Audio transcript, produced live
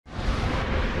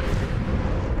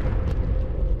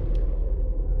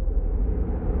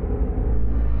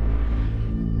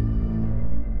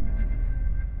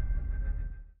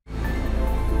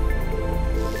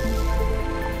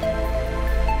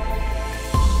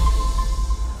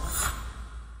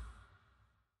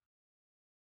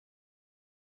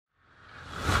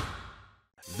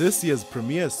This year's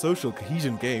Premier Social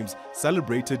Cohesion Games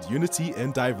celebrated unity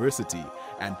in diversity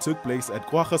and took place at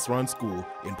Kwaggasrand School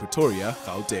in Pretoria,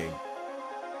 Gauteng.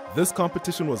 This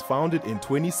competition was founded in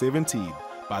 2017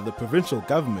 by the Provincial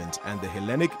Government and the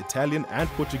Hellenic Italian and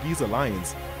Portuguese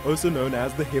Alliance, also known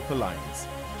as the HIP Alliance,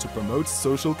 to promote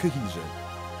social cohesion.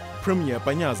 Premier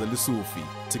Panyaza Lesufi,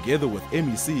 together with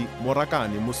MEC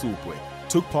Morakane Mosupyoe,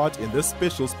 took part in this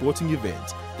special sporting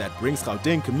event that brings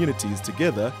Gauteng communities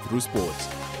together through sport.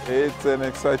 It's an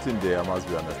exciting day, I must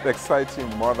be honest. Exciting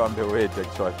more than the weight,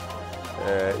 actually.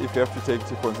 If you have to take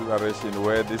into consideration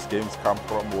where these games come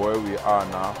from, where we are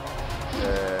now,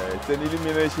 it's an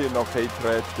elimination of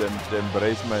hatred and the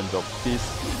embracement of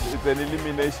peace. It's an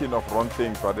elimination of wrong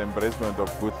things, but embracement of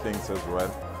good things as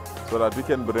well, so that we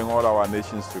can bring all our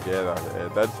nations together.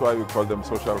 That's why we call them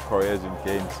Social Cohesion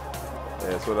Games,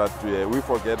 so that we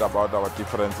forget about our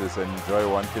differences and enjoy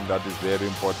one thing that is very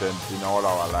important in all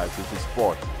our lives, which is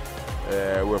sport.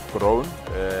 We've grown,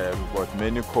 we've got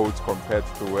many codes compared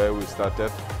to where we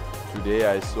started. Today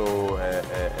I saw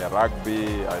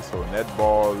rugby, I saw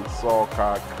netball,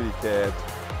 soccer, cricket,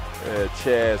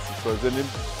 chess, so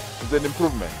it's an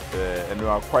improvement. And we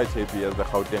are quite happy as the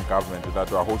Gauteng government that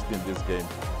we are hosting this game.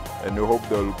 And we hope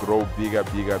they will grow bigger,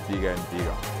 bigger, bigger and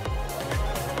bigger.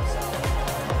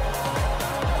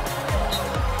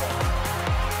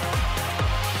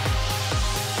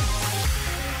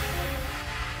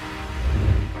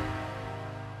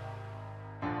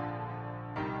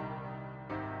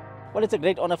 Well, it's a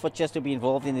great honor for chess to be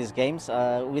involved in these games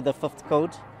with the 5th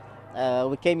code.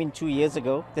 We came in 2 years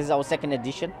ago. This is our 2nd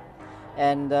edition.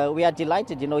 And we are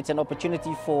delighted, it's an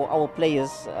opportunity for our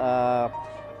players.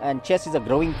 And chess is a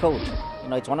growing code.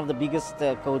 It's one of the biggest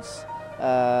codes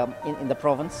in the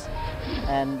province.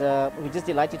 And we're just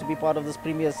delighted to be part of this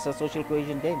Premier Social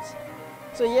Cohesion Games.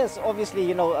 So yes,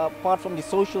 obviously, apart from the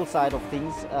social side of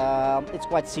things, it's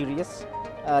quite serious.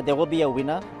 There will be a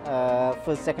winner,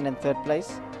 1st, 2nd and 3rd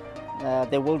place.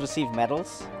 They will receive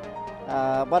medals.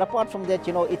 But apart from that,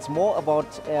 it's more about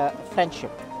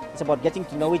friendship. It's about getting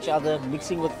to know each other,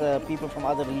 mixing with people from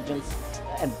other regions,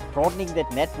 and broadening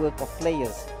that network of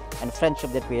players and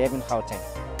friendship that we have in Gauteng.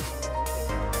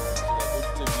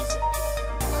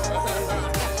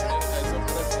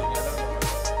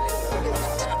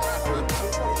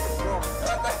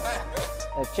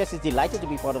 Chess is delighted to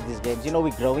be part of these games. We're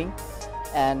growing,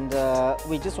 and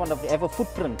we just want to have a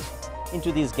footprint into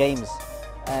these games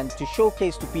and to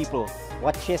showcase to people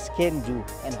what chess can do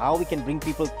and how we can bring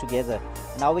people together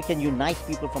and how we can unite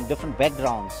people from different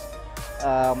backgrounds,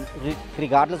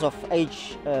 regardless of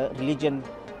age, religion,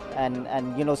 and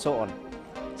so on.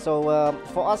 So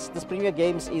for us, this Premier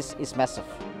Games is massive.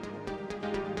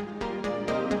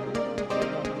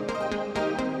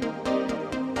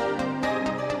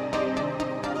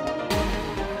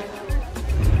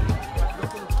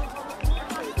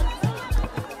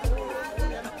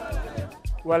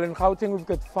 Well, in Gauteng, we've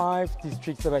got 5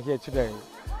 districts that are here today.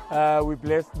 We're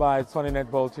blessed by Tshwane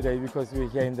Netball today because we're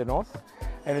here in the north,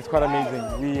 and it's quite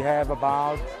amazing. We have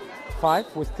about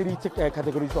 5 with 3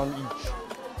 categories on each.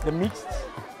 The mixed,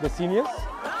 the seniors,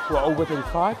 who are over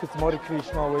 35, it's more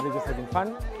recreational where they're just having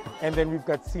fun. And then we've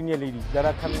got senior ladies that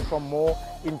are coming from more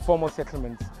informal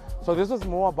settlements. So this was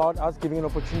more about us giving an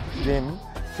opportunity to them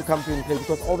to come to and play,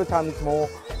 because all the time it's more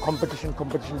competition.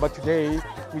 But today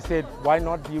we said, why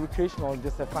not be recreational and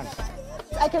just have fun?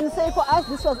 I can say for us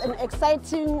this was an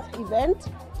exciting event,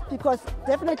 because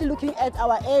definitely looking at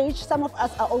our age, some of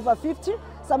us are over 50,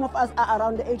 some of us are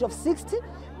around the age of 60,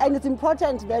 and it's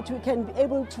important that we can be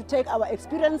able to take our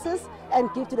experiences and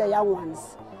give to the young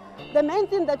ones. The main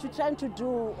thing that we're trying to do,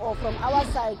 or from our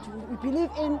side, we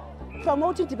believe in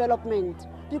promoting development,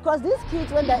 because these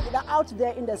kids, when they're out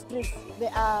there in the streets, they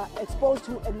are exposed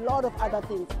to a lot of other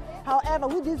things. However,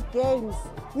 with these games,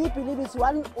 we believe it's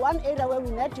one area where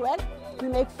we network, we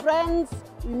make friends,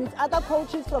 we meet other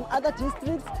coaches from other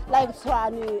districts, like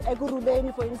Tshwane,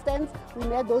 Eguruleni, for instance. We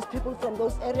met those people from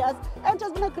those areas, and it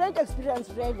has been a great experience,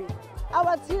 really.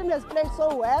 Our team has played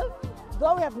so well,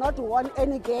 though we have not won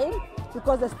any game,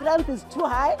 because the strength is too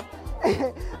high.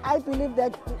 I believe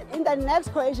that in the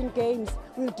next Cohesion Games,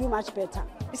 we'll do much better.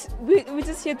 We're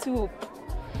just here to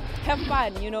have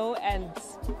fun, and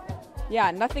yeah,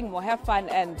 nothing more. Have fun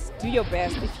and do your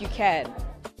best if you can.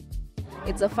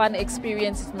 It's a fun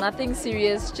experience. It's nothing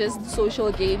serious, just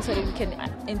social games so that we can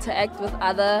interact with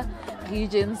other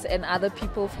regions and other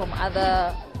people from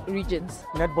other regions.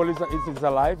 Netball is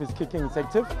alive, it's kicking, it's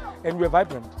active, and we're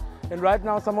vibrant. And right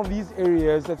now, some of these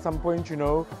areas at some point,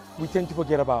 we tend to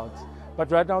forget about. But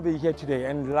right now they're here today,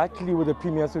 and luckily with the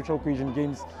Premier Social Cohesion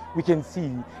Games, we can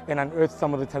see and unearth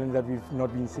some of the talent that we've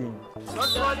not been seeing.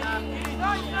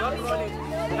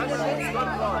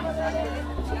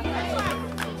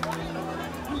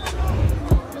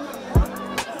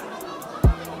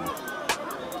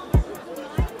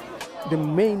 The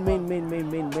main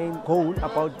goal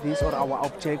about this, or our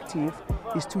objective,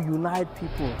 is to unite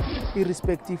people,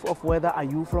 irrespective of whether are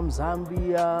you from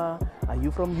Zambia, are you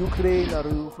from Ukraine, are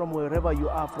you from wherever you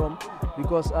are from,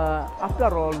 because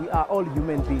after all, we are all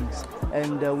human beings,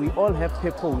 and we all have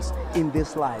purpose in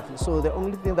this life. So the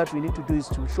only thing that we need to do is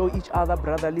to show each other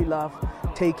brotherly love,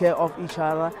 take care of each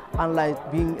other,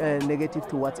 unlike being negative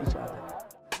towards each other.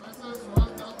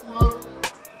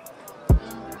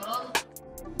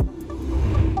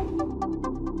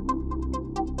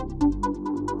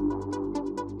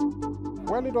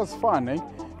 Well, it was fun,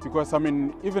 because I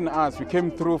mean, even us, we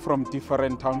came through from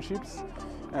different townships,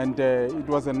 and it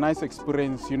was a nice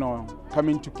experience, you know,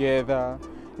 coming together,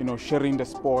 you know, sharing the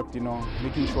sport, you know,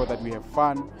 making sure that we have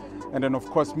fun, and then of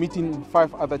course meeting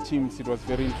 5 other teams. It was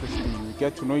very interesting. We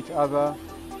get to know each other,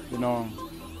 you know,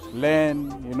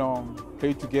 learn, you know,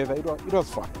 play together. It was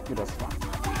fun. It was fun.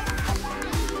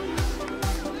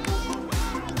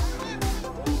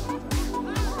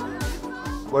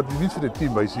 What we did for the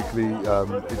team, basically,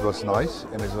 it was nice,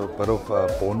 and it's a bit of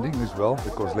bonding as well,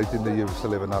 because late in the year we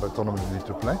still have another tournament we need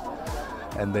to play.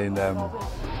 And then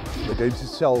the games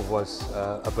itself was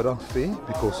a bit unfair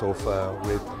because of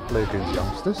we play against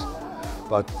youngsters.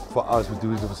 But for us, we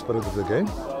do it in the spirit of the game.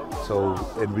 So,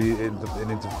 and we, in the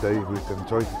end of the day, we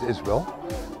enjoyed it as well.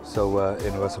 So,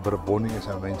 and it was a bit of bonding, as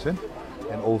I mentioned.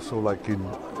 And also, like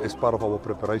as part of our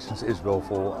preparations as well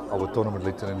for our tournament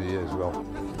later in the year as well.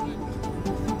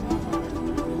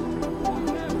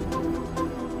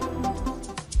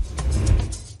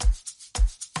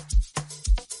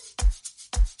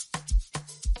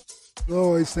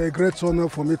 So it's a great honor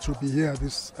for me to be here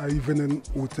this evening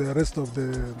with the rest of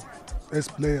the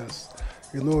players.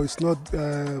 You know, it's not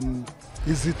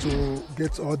easy to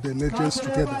get all the legends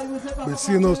together, but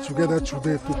seeing us together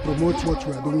today to promote what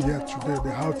we are doing here today,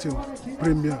 the Gauteng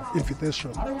Premier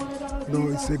Invitation. You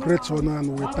know, it's a great honor,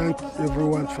 and we thank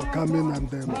everyone for coming, and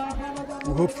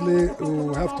we hopefully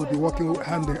will have to be working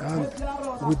hand in hand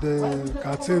with the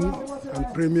Gauteng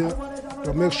and Premier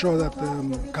to make sure that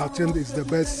Gauteng is the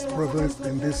best province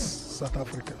in this South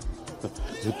Africa.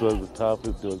 It was tough,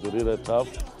 it was really tough.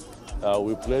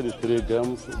 We played 3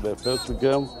 games. The first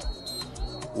game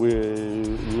we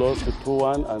lost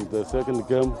 2-1, and the second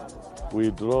game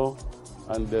we draw,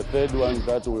 and the third one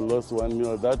that we lost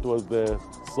 1-0. That was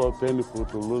so painful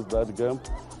to lose that game.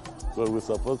 But we were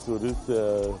supposed to reach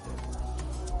the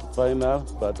final,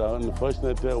 but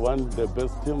unfortunately the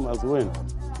best team has won.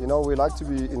 You know, we like to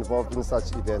be involved in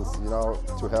such events, you know,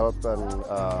 to help and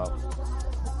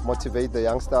motivate the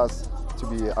youngsters to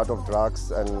be out of drugs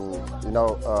and, you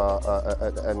know,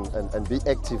 and be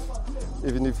active,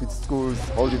 even if it's schools,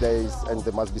 holidays, and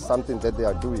there must be something that they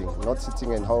are doing, not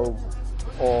sitting at home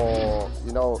or,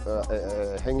 you know,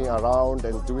 hanging around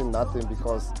and doing nothing,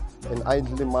 because an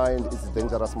idle mind is a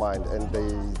dangerous mind, and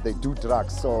they do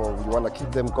drugs. So we want to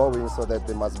keep them going so that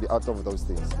they must be out of those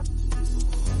things.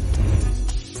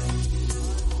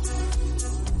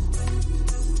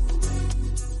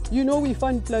 You know, we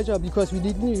find pleasure because we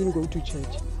didn't even go to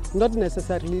church. Not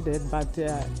necessarily that, but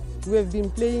we have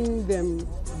been playing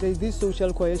this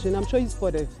social cohesion. I'm sure it's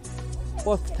for the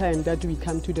 4th time that we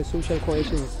come to the social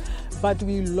cohesions. But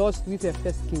we lost with the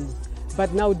first game.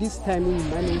 But now this time we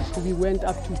managed, we went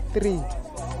up to 3,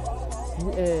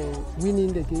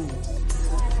 winning the games.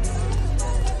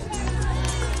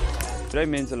 Today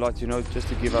means a lot, you know, just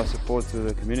to give our support to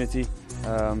the community.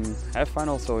 Have fun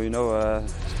also, you know,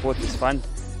 sport is fun.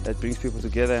 That brings people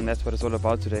together, and that's what it's all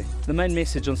about today. The main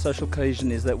message on social cohesion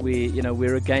is that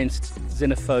we're against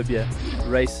xenophobia,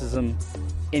 racism,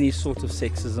 any sort of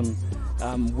sexism.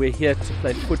 We're here to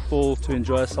play football, to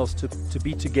enjoy ourselves, to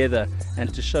be together,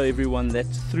 and to show everyone that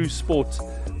through sport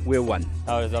we're one. It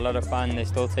was a lot of fun. They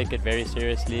still take it very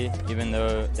seriously, even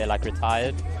though they're like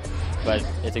retired. But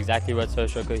it's exactly what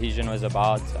social cohesion was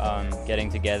about,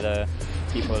 getting together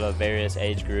people of various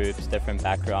age groups, different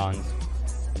backgrounds,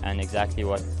 and exactly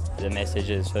what the message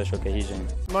is, social cohesion.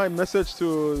 My message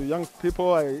to young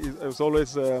people is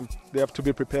always they have to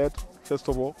be prepared, first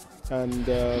of all, and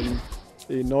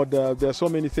you know, there are so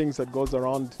many things that goes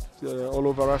around all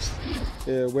over us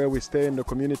where we stay in the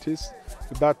communities,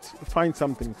 but find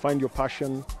something, find your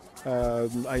passion.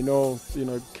 I know, you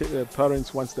know,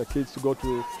 parents want their kids to go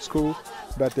to school,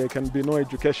 but there can be no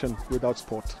education without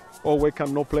sport. all work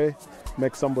and no play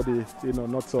makes somebody, you know,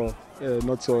 not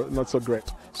so great.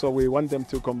 So we want them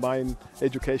to combine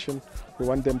education. We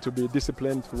want them to be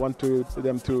disciplined. We want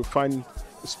them to find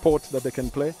sport that they can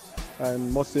play,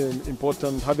 and most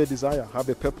important, have a desire, have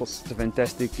a purpose. It's a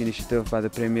fantastic initiative by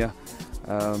the Premier,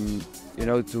 you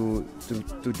know, to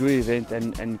do an event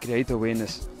and create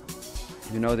awareness.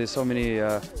 You know, there's so many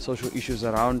social issues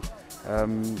around.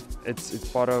 It's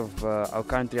part of our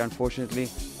country, unfortunately,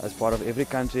 as part of every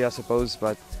country, I suppose.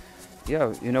 But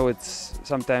yeah, you know, it's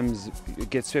sometimes it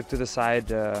gets swept to the side.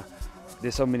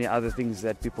 There's so many other things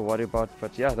that people worry about.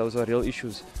 But yeah, those are real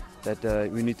issues that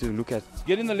we need to look at.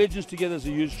 Getting the legends together is a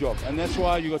huge job, and that's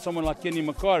why you got someone like Kenny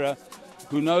Makara,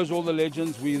 who knows all the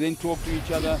legends. We then talk to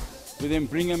each other, we then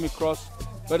bring them across.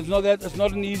 But it's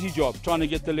not an easy job trying to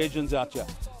get the legends out here.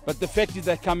 But the fact that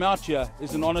they come out here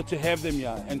is an honor to have them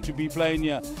here and to be playing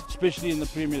here, especially in the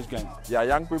Premier's game. Yeah,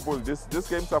 young people, these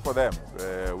games are for them.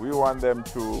 We want them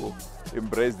to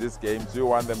embrace these games. We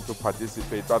want them to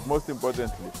participate. But most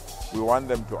importantly, we want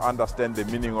them to understand the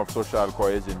meaning of social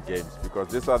cohesion games, because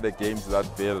these are the games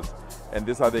that build, and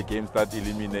these are the games that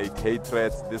eliminate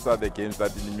hatreds. These are the games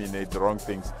that eliminate wrong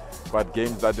things, but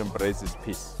games that embraces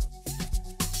peace.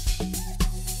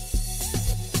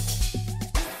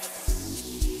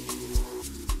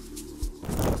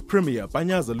 Premier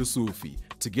Panyaza Lesufi,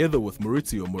 together with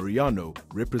Maurizio Moriano,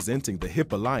 representing the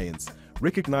HIP Alliance,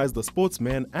 recognized the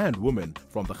sportsmen and women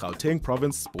from the Gauteng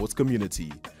province sports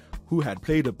community, who had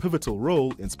played a pivotal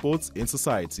role in sports in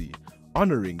society,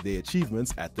 honoring their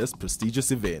achievements at this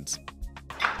prestigious event.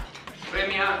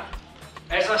 Premier,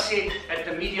 as I said at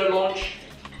the media launch,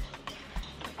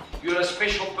 you're a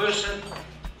special person.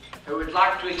 I would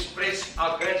like to express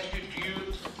our gratitude to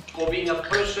you for being a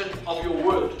person of your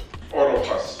word. All of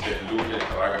us can look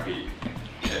at rugby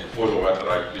and follow what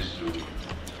rugby is doing.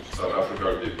 South Africa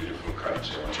will be a beautiful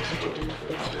country.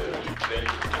 Thank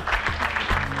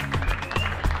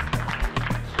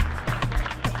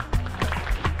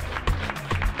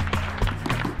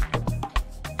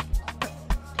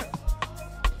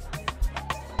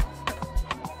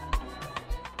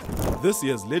you. This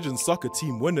year's Legends Soccer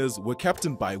Team winners were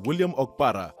captained by William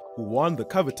Okpara, who won the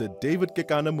coveted David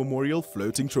Kekana Memorial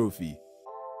Floating Trophy.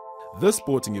 This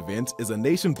sporting event is a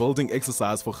nation-building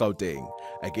exercise for Gauteng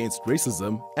against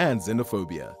racism and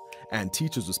xenophobia, and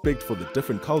teaches respect for the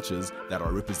different cultures that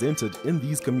are represented in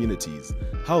these communities,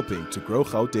 helping to grow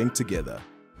Gauteng together.